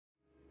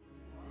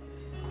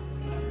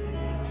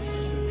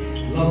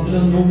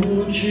Otra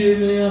noche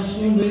me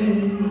asomé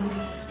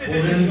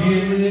por el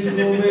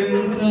viejo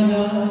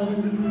ventanal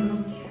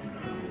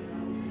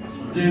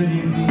de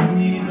mi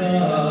vida,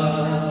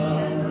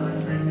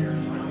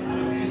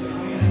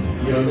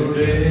 y a lo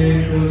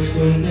lejos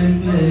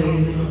contemplé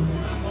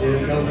el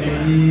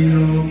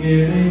camino que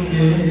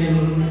dejé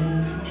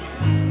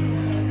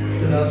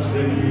tras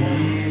de mí.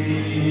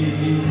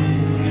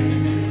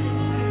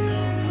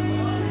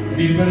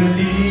 Mi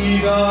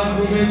perdida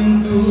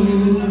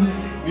juventud,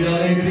 mi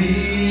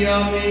alegría,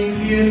 mi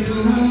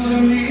inquietud,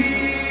 mis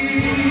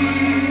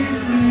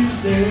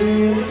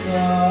tristezas,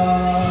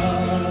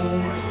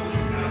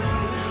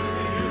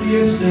 y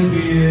este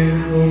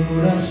viejo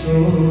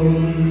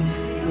corazón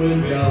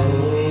vuelve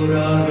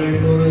ahora a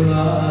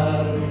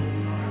recordar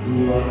tu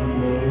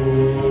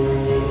amor.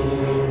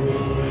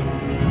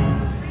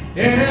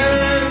 El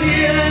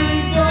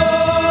tiempo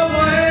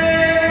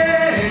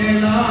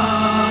vuela,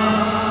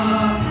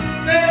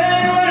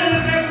 pero el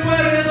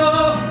recuerdo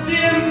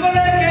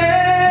siempre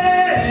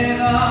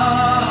queda,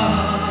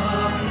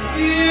 y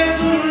es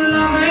un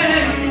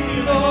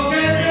lamento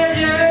que se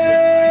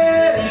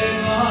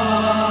lleva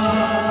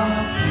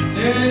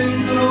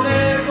dentro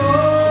del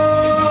corazón.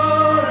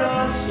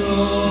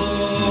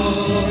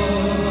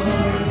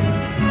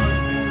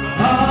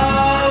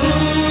 Aún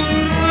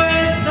no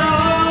es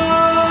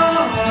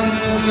tarde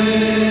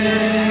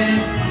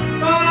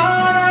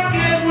para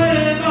que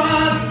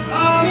vuelvas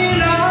a mi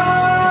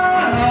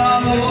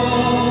lado.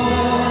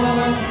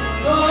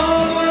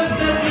 Todo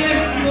este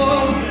tiempo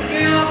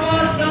que ha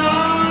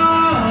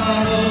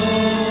pasado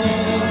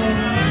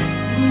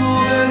no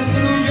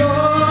destruyó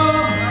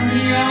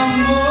mi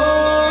amor.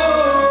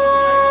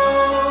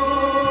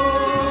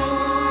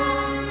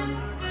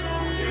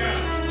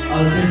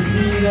 Al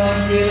decir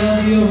aquel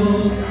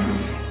adiós,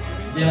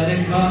 te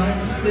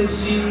alejaste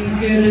sin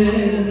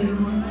querer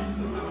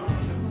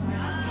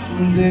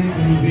de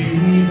tu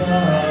vida.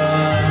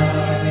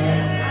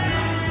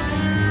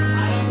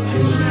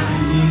 No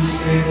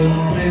supiste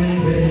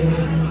comprender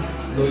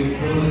lo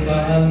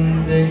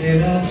importante que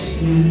eras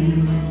tú